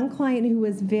had one client who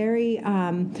was very,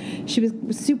 she was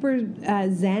super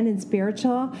zen and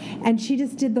spiritual, and she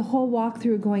just did the whole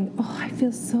walkthrough going, oh, I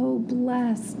feel so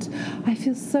blessed. I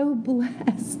feel so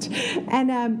blessed.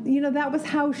 And, that was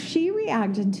how she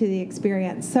reacted to the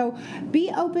experience. So be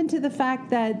open to the fact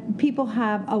that people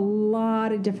have a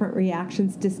lot of different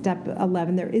reactions to step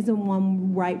 11. There isn't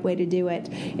one right way to do it.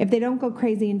 If they don't go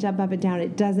crazy and jump up and down,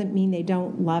 it doesn't mean they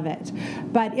don't love it.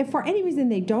 But if for any reason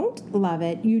they don't love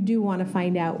it, you do want to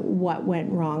find out what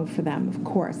went wrong for them, of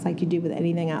course, like you do with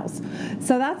anything else.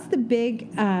 So that's the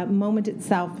big moment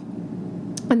itself.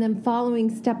 And then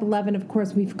following step 11, of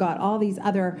course, we've got all these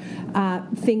other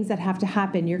things that have to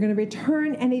happen. You're going to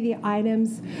return any of the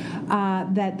items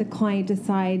that the client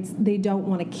decides they don't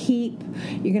want to keep.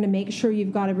 You're going to make sure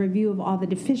you've got a review of all the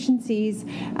deficiencies,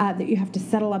 that you have to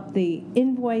settle up the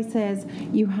invoices.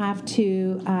 You have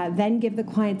to then give the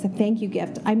clients a thank you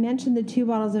gift. I mentioned the 2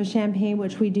 bottles of champagne,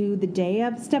 which we do the day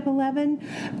of step 11,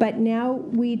 but now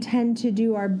we tend to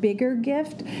do our bigger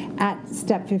gift at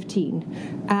step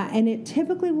 15. And it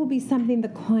typically will be something the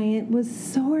client was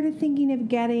sort of thinking of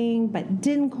getting but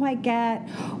didn't quite get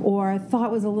or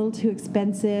thought was a little too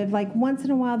expensive. Like once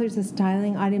in a while there's a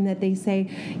styling item that they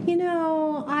say,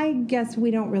 I guess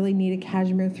we don't really need a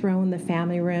cashmere throw in the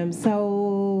family room,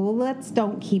 so let's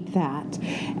don't keep that.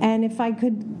 And if I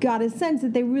got a sense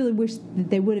that they really wish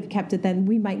that they would have kept it, then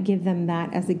we might give them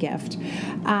that as a gift.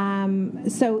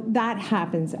 So that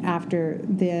happens after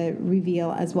the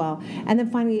reveal as well. And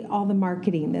then finally, all the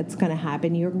marketing that's going to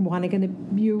happen.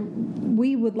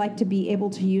 We would like to be able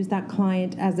to use that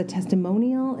client as a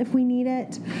testimonial if we need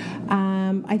it.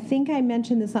 I think I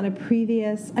mentioned this on I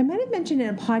might have mentioned it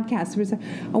in a podcast. There was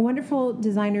a wonderful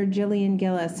designer, Jillian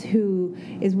Gillis, who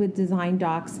is with Design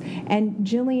Docs. And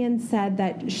Jillian said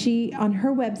that on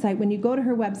her website, when you go to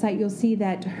her website, you'll see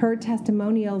that her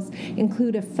testimonials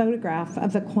include a photograph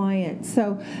of the client.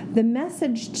 So the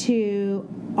message to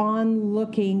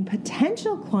onlooking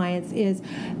potential clients is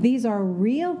these are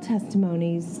real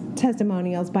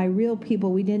testimonials by real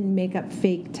people. We didn't make up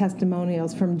fake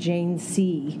testimonials from Jane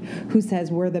C., who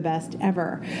says we're the best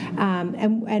ever.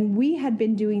 And we had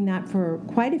been doing that for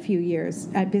quite a few years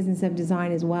at Business of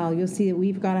Design as well. You'll see that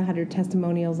we've got 100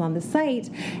 testimonials on the site,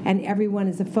 and everyone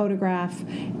is a photograph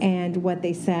and what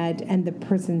they said and the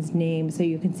person's name, so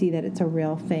you can see that it's a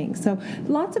real thing. So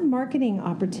lots of marketing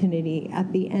opportunity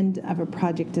at the end of a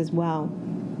project as well.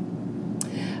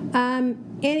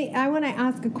 I want to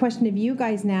ask a question of you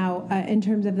guys now in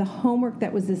terms of the homework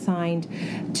that was assigned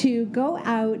to go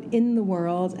out in the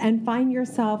world and find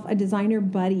yourself a designer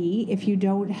buddy if you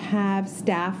don't have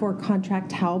staff or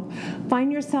contract help.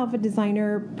 Find yourself a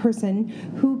designer person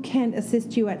who can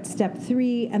assist you at step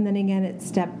 3 and then again at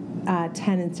step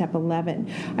 10 and step 11.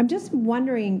 I'm just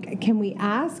wondering, can we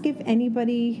ask if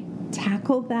anybody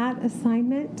tackled that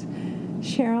assignment?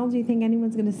 Cheryl, do you think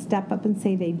anyone's going to step up and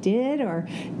say they did? Or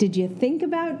did you think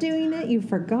about doing it? You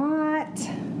forgot?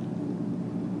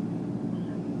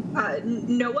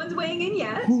 No one's weighing in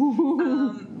yet.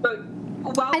 But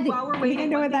while we're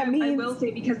waiting, I will say,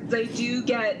 because I do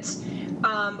get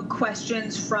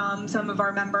questions from some of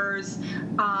our members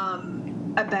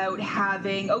about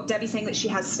having, Debbie's saying that she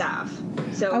has staff.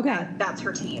 So okay. That's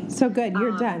her team. So good.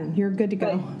 You're done. You're good to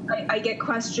go. I get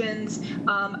questions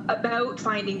about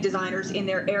finding designers in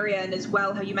their area, and as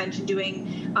well how you mentioned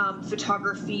doing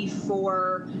photography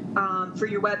for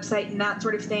your website and that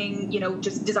sort of thing,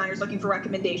 just designers looking for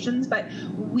recommendations. But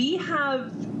we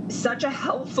have such a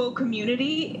helpful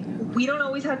community. We don't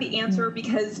always have the answer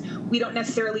because we don't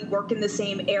necessarily work in the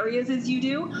same areas as you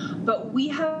do, but we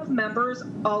have members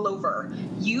all over.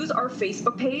 Use our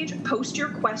Facebook page, post your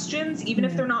questions, even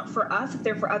if they're not for us, if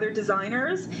they're for other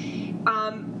designers.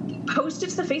 Post it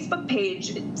to the Facebook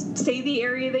page. Say the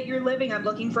area that you're living. I'm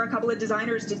looking for a couple of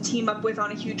designers to team up with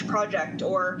on a huge project.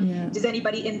 Or does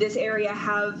anybody in this area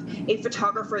have a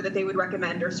photographer that they would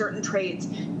recommend, or certain trades?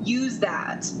 Use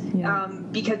that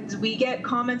because we get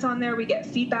comments on there, we get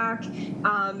feedback,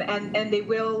 and they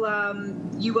will.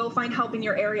 You will find help in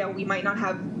your area. We might not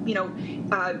have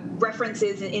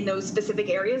references in those specific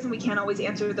areas, and we can't always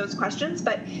answer those questions.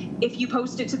 But if you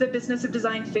post it to the Business of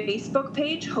Design Facebook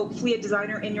page, hopefully a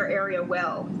designer in your area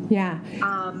will. Yeah.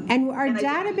 And our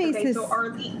database is... So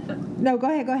Arlene... No,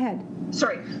 go ahead.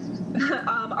 Sorry.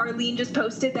 Arlene just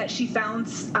posted that she found...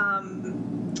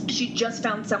 she just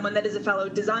found someone that is a fellow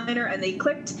designer, and they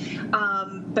clicked,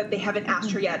 but they haven't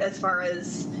asked her yet as far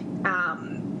as...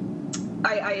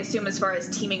 I assume as far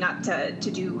as teaming up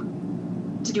to do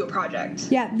a project.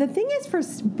 Yeah, the thing is, for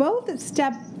both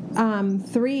step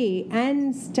 3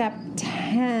 and step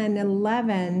 10,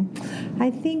 11,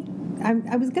 I think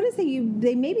I was going to say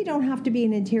they maybe don't have to be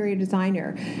an interior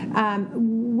designer.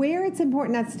 where it's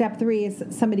important at step 3 is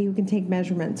somebody who can take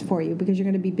measurements for you, because you're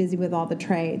going to be busy with all the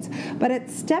trades. But at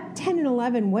step 10 and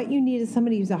 11, what you need is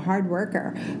somebody who's a hard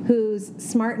worker, who's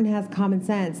smart and has common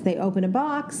sense. They open a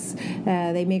box,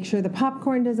 they make sure the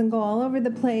popcorn doesn't go all over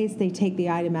the place, they take the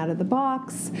item out of the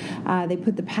box, they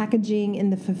put the packaging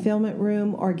in the fulfillment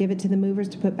room or give it to the movers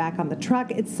to put back on the truck.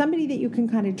 It's somebody that you can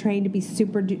kind of train to be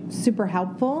super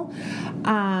helpful.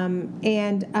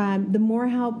 The more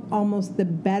help, almost the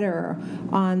better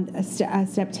on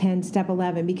step 10, step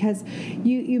 11, because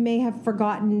you may have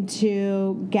forgotten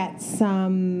to get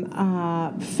some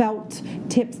felt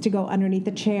tips to go underneath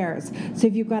the chairs. So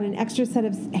if you've got an extra set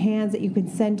of hands that you can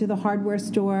send to the hardware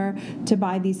store to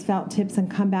buy these felt tips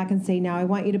and come back and say, now I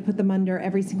want you to put them under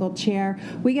every single chair.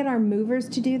 We get our movers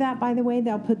to do that, by the way.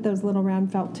 They'll put those little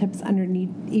round felt tips underneath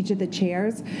each of the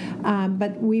chairs.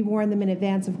 But we warn them in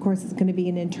advance, of course, it's going to be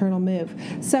an internal move.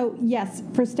 So yes,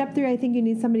 for step 3, I think you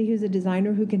need somebody who's a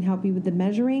designer who can help you with the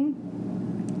measuring.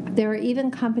 There are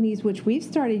even companies which we've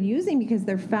started using because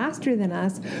they're faster than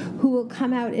us, who will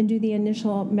come out and do the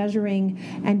initial measuring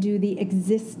and do the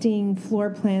existing floor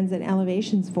plans and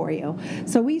elevations for you.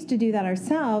 So we used to do that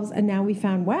ourselves, and now we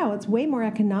found, wow, it's way more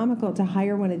economical to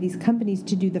hire one of these companies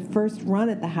to do the first run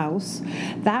at the house.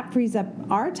 That frees up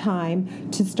our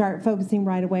time to start focusing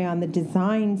right away on the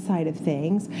design side of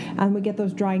things, and we get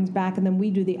those drawings back, and then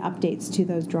we do the updates to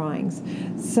those drawings.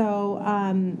 So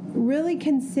really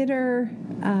consider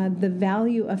the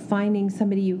value of finding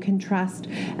somebody you can trust,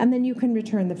 and then you can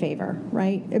return the favor,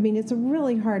 right? I mean, it's a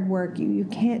really hard work. You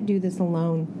can't do this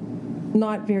alone.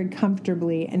 Not very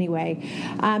comfortably anyway.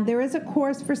 There is a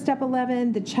course for step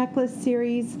 11, the checklist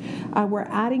series. We're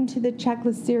adding to the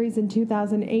checklist series in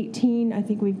 2018. I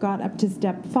think we've got up to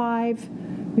step 5.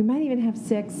 We might even have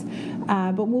 6,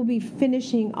 but we'll be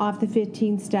finishing off the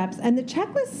 15 steps. And the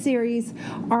checklist series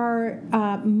are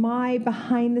my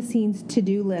behind-the-scenes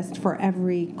to-do list for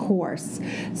every course.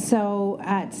 So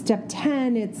at step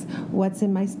 10, it's what's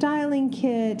in my styling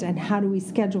kit, and how do we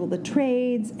schedule the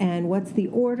trades, and what's the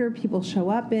order people show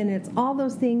up in. It's all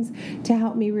those things to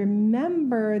help me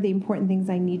remember the important things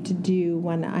I need to do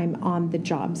when I'm on the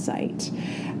job site.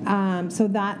 So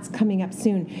that's coming up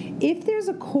soon. If there's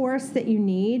a course that you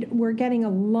need, we're getting a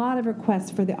lot of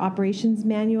requests for the operations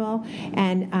manual,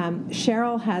 and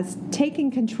Cheryl has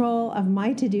taken control of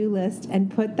my to-do list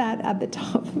and put that at the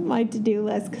top of my to-do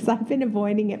list, because I've been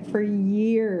avoiding it for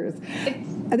years.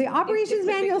 The operations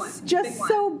manual is just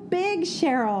so big,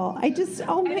 Cheryl.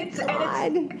 Oh my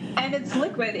God. And it's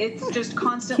liquid. It's just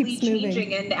constantly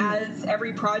changing. And as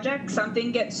every project,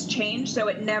 something gets changed, so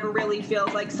it never really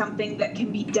feels like something that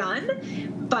can be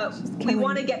done. But we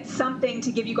want to get something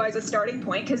to give you guys a starting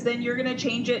point, because then you're going to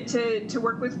change it to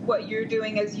work with what you're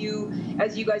doing as you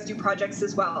guys do projects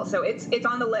as well. So it's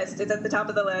on the list. It's at the top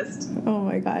of the list. Oh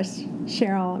my gosh,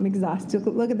 Cheryl, I'm exhausted.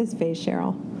 Look at this face,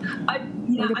 Cheryl.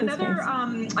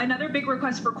 Another big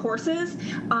request for courses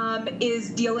is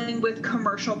dealing with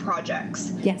commercial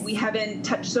projects. Yes. We haven't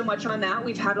touched so much on that.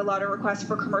 We've had a lot of requests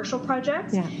for commercial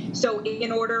projects. Yeah. So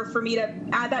in order for me to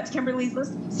add that to Kimberly's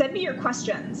list, send me your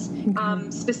questions. Okay.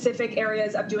 Specific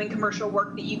areas of doing commercial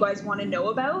work that you guys want to know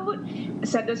about.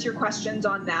 Send us your questions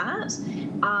on that.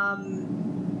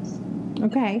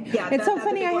 Okay. Yeah, it's so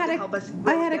funny. I had a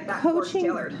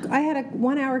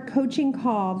 1-hour coaching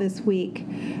call this week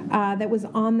that was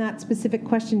on that specific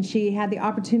question. She had the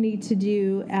opportunity to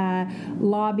do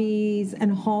lobbies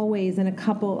and hallways in a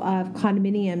couple of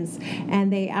condominiums,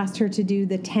 and they asked her to do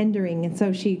the tendering. And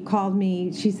so she called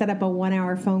me. She set up a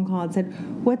 1-hour phone call and said,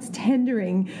 "What's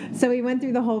tendering?" So we went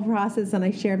through the whole process, and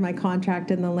I shared my contract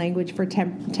and the language for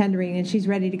tendering, and she's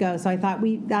ready to go. So I thought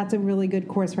that's a really good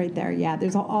course right there. Yeah,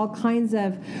 there's all kinds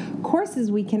of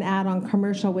courses we can add on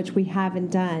commercial, which we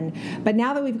haven't done. But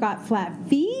now that we've got flat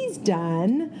fees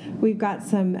done, we've got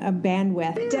some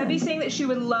bandwidth. Debbie's saying that she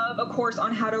would love a course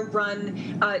on how to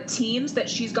run teams, that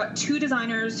she's got 2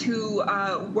 designers who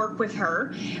work with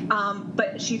her,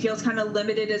 but she feels kind of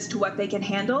limited as to what they can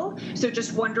handle. So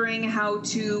just wondering how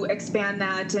to expand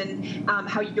that, and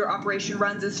how your operation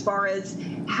runs as far as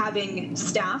having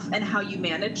staff and how you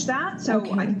manage that. So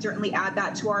okay. I can certainly add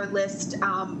that to our list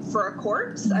for a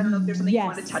course. I don't know if there's something you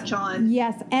want to touch on.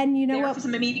 Yes, and you know what? For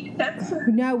some immediate steps.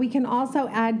 No, we can also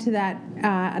add add to that,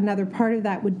 another part of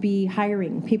that would be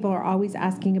hiring. People are always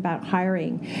asking about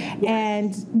hiring. Yes.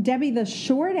 And Debbie, the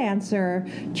short answer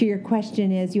to your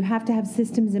question is you have to have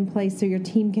systems in place so your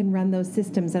team can run those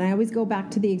systems. And I always go back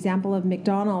to the example of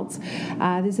McDonald's.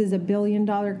 This is $1 billion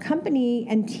company,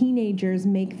 and teenagers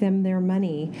make them their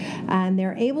money. And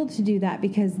they're able to do that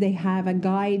because they have a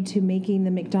guide to making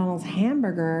the McDonald's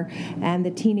hamburger, and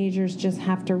the teenagers just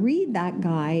have to read that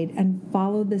guide and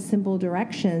follow the simple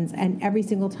directions. And every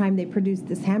single time they produce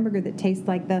this hamburger that tastes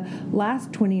like the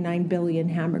last 29 billion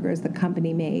hamburgers the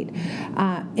company made.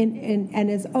 And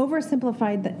as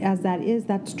oversimplified as that is,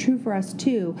 that's true for us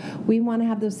too. We want to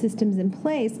have those systems in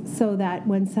place so that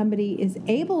when somebody is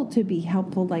able to be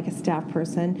helpful like a staff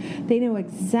person, they know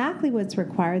exactly what's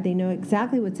required, they know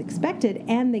exactly what's expected,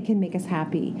 and they can make us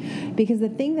happy. Because the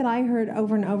thing that I heard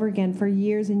over and over again for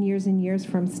years and years and years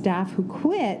from staff who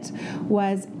quit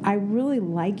was, I really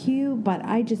like you, but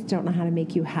I just don't know how to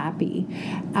make you happy.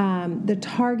 The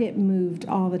target moved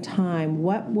all the time.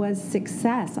 What was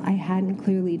success? I hadn't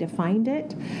clearly defined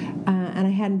it, and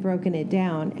I hadn't broken it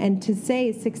down. And to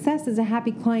say success is a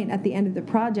happy client at the end of the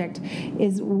project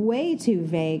is way too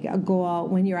vague a goal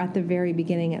when you're at the very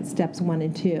beginning at steps 1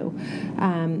 and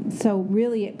 2. So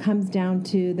really it comes down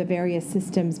to the various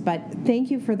systems. But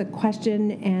thank you for the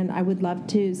question, and I would love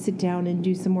to sit down and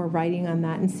do some more writing on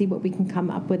that and see what we can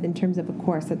come up with in terms of a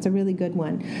course. That's a really good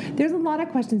one. There's a lot of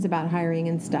questions about hiring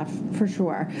and stuff, for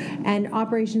sure. And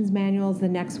operations manual is the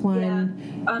next one.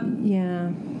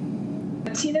 Yeah.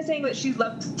 Tina's saying that she'd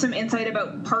love some insight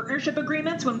about partnership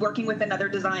agreements when working with another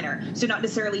designer. So not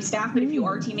necessarily staff, but if you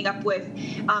are teaming up with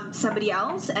somebody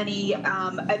else, any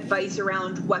advice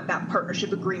around what that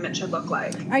partnership agreement should look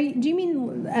like. Do you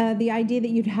mean the idea that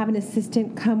you'd have an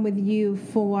assistant come with you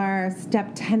for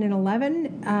step 10 and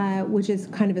 11, which is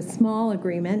kind of a small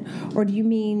agreement, or do you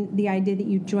mean the idea that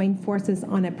you join forces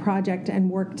on a project and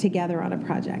work together on a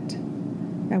project?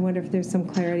 I wonder if there's some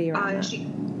clarity around that. She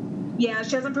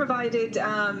hasn't provided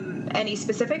any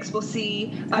specifics. We'll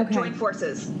see. Join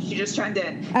forces. She just chimed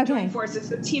in. Join forces.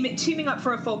 So teaming up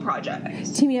for a full project.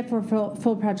 Teaming up for a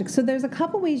full project. So there's a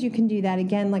couple ways you can do that.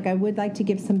 Again, like I would like to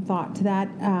give some thought to that.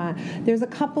 There's a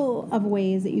couple of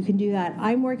ways that you can do that.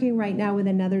 I'm working right now with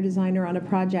another designer on a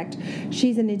project.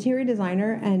 She's an interior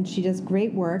designer and she does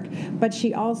great work, but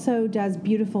she also does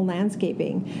beautiful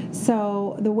landscaping.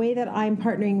 So the way that I'm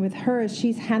partnering with her is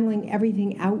she's handling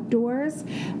everything outdoors,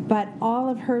 but all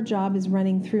of her job is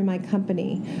running through my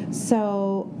company.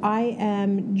 So I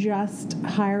am just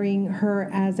hiring her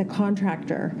as a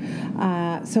contractor.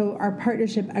 So our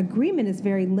partnership agreement is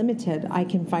very limited. I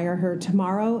can fire her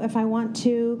tomorrow if I want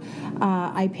to.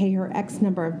 I pay her X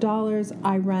number of dollars.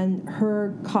 I run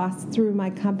her costs through my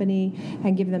company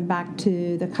and give them back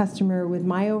to the customer with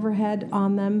my overhead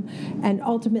on them. And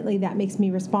ultimately that makes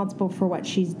me responsible for what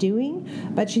she's doing.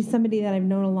 But she's somebody that I've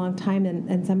known a long time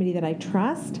and somebody that I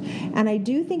trust. And I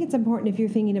do think it's important, if you're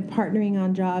thinking of partnering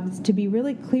on jobs, to be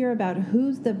really clear about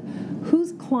whose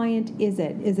client is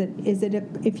it?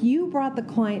 If you brought the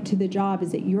client to the job,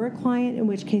 is it your client? In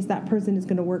which case that person is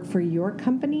going to work for your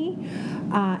company.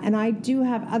 And I do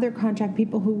have other contract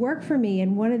people who work for me.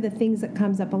 And one of the things that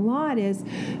comes up a lot is,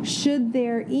 should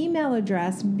their email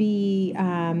address be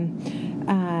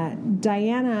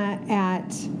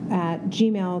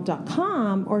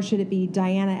diana@gmail.com, or should it be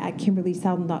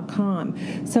diana@kimberlyseldon.com?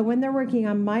 So when they're working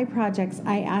on my projects,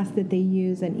 I ask that they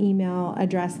use an email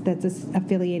address that's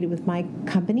affiliated with my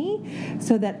company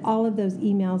so that all of those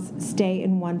emails stay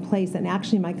in one place. And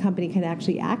actually my company can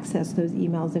actually access those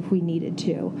emails if we needed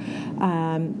to.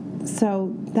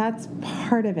 So that's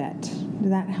part of it. Does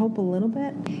that help a little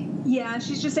bit? Yeah,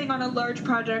 she's just saying on a large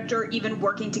project or even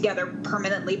working together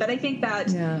permanently. But I think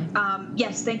that,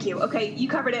 yes, thank you. Okay, you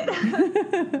covered it.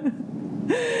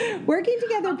 Working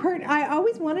together, I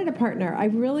always wanted a partner. I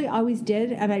really always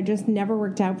did, and it just never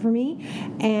worked out for me.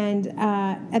 And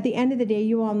at the end of the day,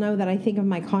 you all know that I think of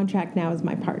my contract now as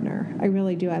my partner. I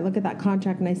really do. I look at that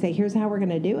contract and I say, here's how we're going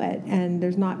to do it. And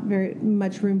there's not very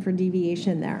much room for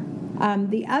deviation there.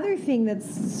 The other thing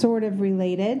that's sort of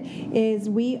related is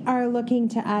we are looking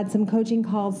to add some coaching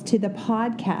calls to the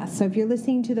podcast. So if you're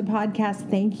listening to the podcast,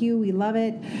 thank you. We love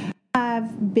it.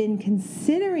 I've been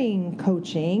considering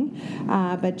coaching,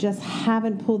 but just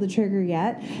haven't pulled the trigger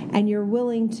yet, and you're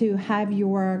willing to have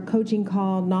your coaching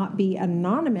call not be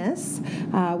anonymous,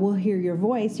 we'll hear your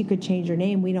voice. You could change your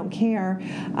name. We don't care.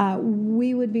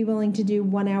 We would be willing to do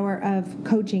 1 hour of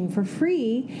coaching for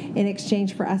free in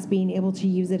exchange for us being able to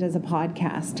use it as a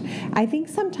podcast. I think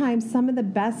sometimes some of the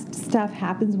best stuff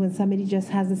happens when somebody just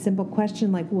has a simple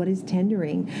question like, what is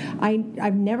tendering?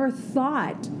 I've never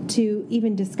thought to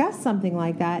even discuss something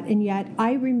like that, and yet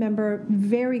I remember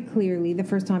very clearly the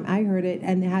first time I heard it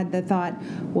and had the thought,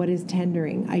 what is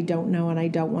tendering? I don't know, and I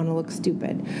don't want to look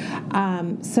stupid.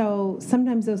 So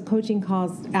sometimes those coaching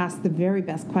calls ask the very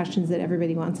best questions that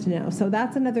everybody wants to know. So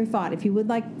that's another thought. If you would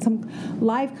like some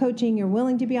live coaching, you're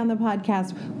willing to be on the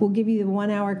podcast, we'll give you the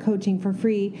 1-hour coaching for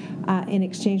free in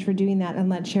exchange for doing that, and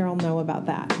let Cheryl know about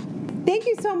that. Thank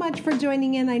you so much for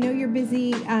joining in. I know you're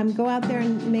busy. Go out there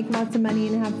and make lots of money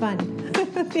and have fun.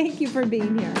 Thank you for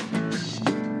being here.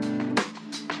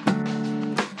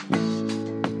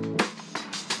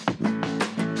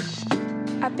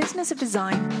 At Business of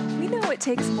Design, we know it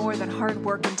takes more than hard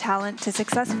work and talent to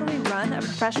successfully run a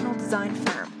professional design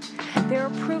firm. There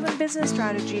are proven business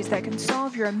strategies that can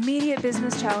solve your immediate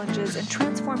business challenges and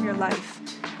transform your life.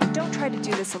 Don't try to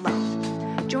do this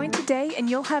alone. Join today and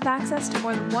you'll have access to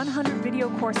more than 100 video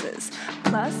courses,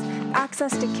 plus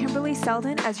access to Kimberly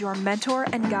Seldon as your mentor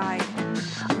and guide.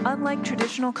 Unlike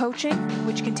traditional coaching,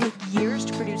 which can take years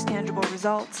to produce tangible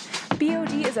results,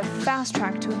 BOD is a fast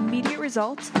track to immediate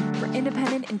results for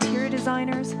independent interior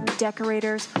designers,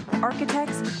 decorators,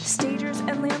 architects, stagers,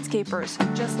 and landscapers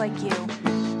just like you.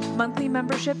 Monthly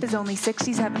membership is only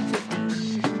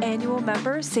 $67.50. Annual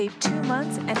members save 2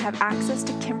 months and have access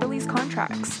to Kimberly's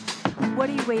contracts. What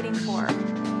are you waiting for?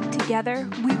 Together,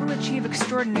 we will achieve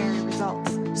extraordinary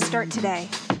results. Start today.